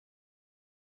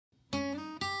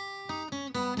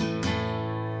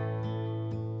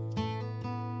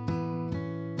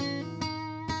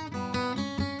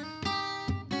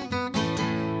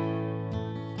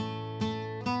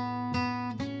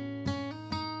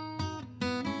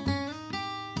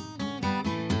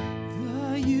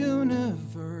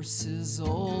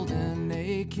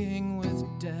aching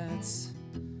with debts.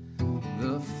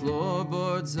 The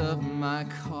floorboards of my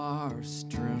car are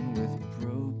strewn with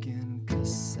broken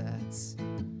cassettes.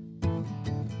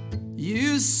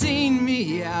 You've seen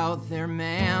me out there,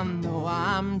 man, though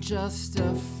I'm just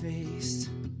a face,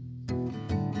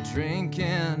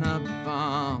 drinking a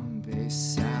Bombay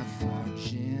Saphire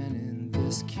gin in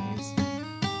this case.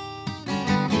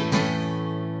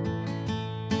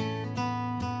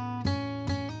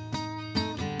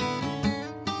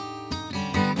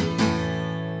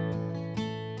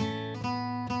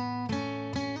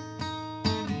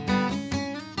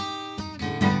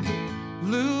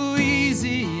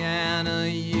 Louisiana,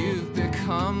 you've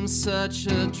become such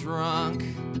a drunk,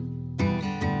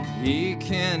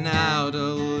 eking out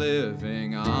a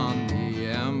living on the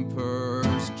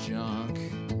emperor's junk.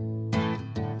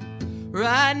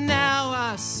 Right now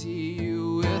I see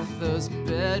you with those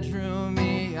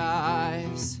bedroomy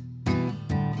eyes,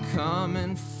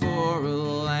 coming for a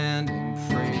landing,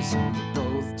 praising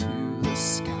both to the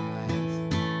skies.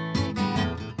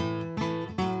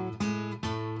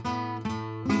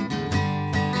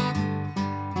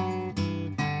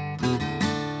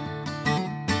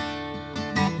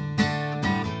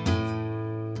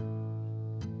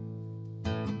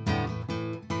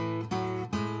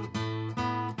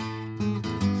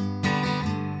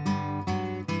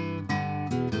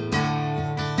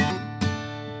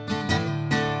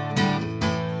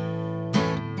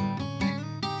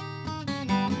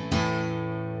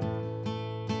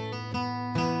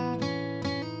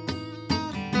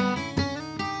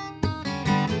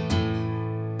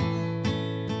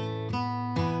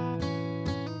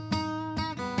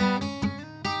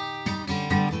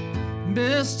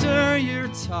 Mister, you're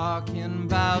talking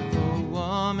about the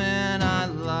woman I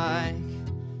like.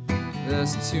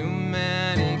 There's too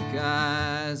many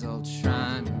guys all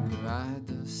trying to ride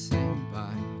the same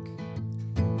bike.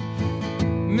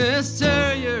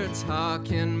 Mister, you're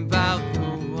talking about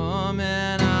the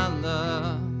woman I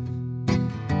love.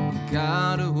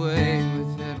 Got away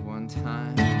with it one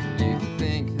time.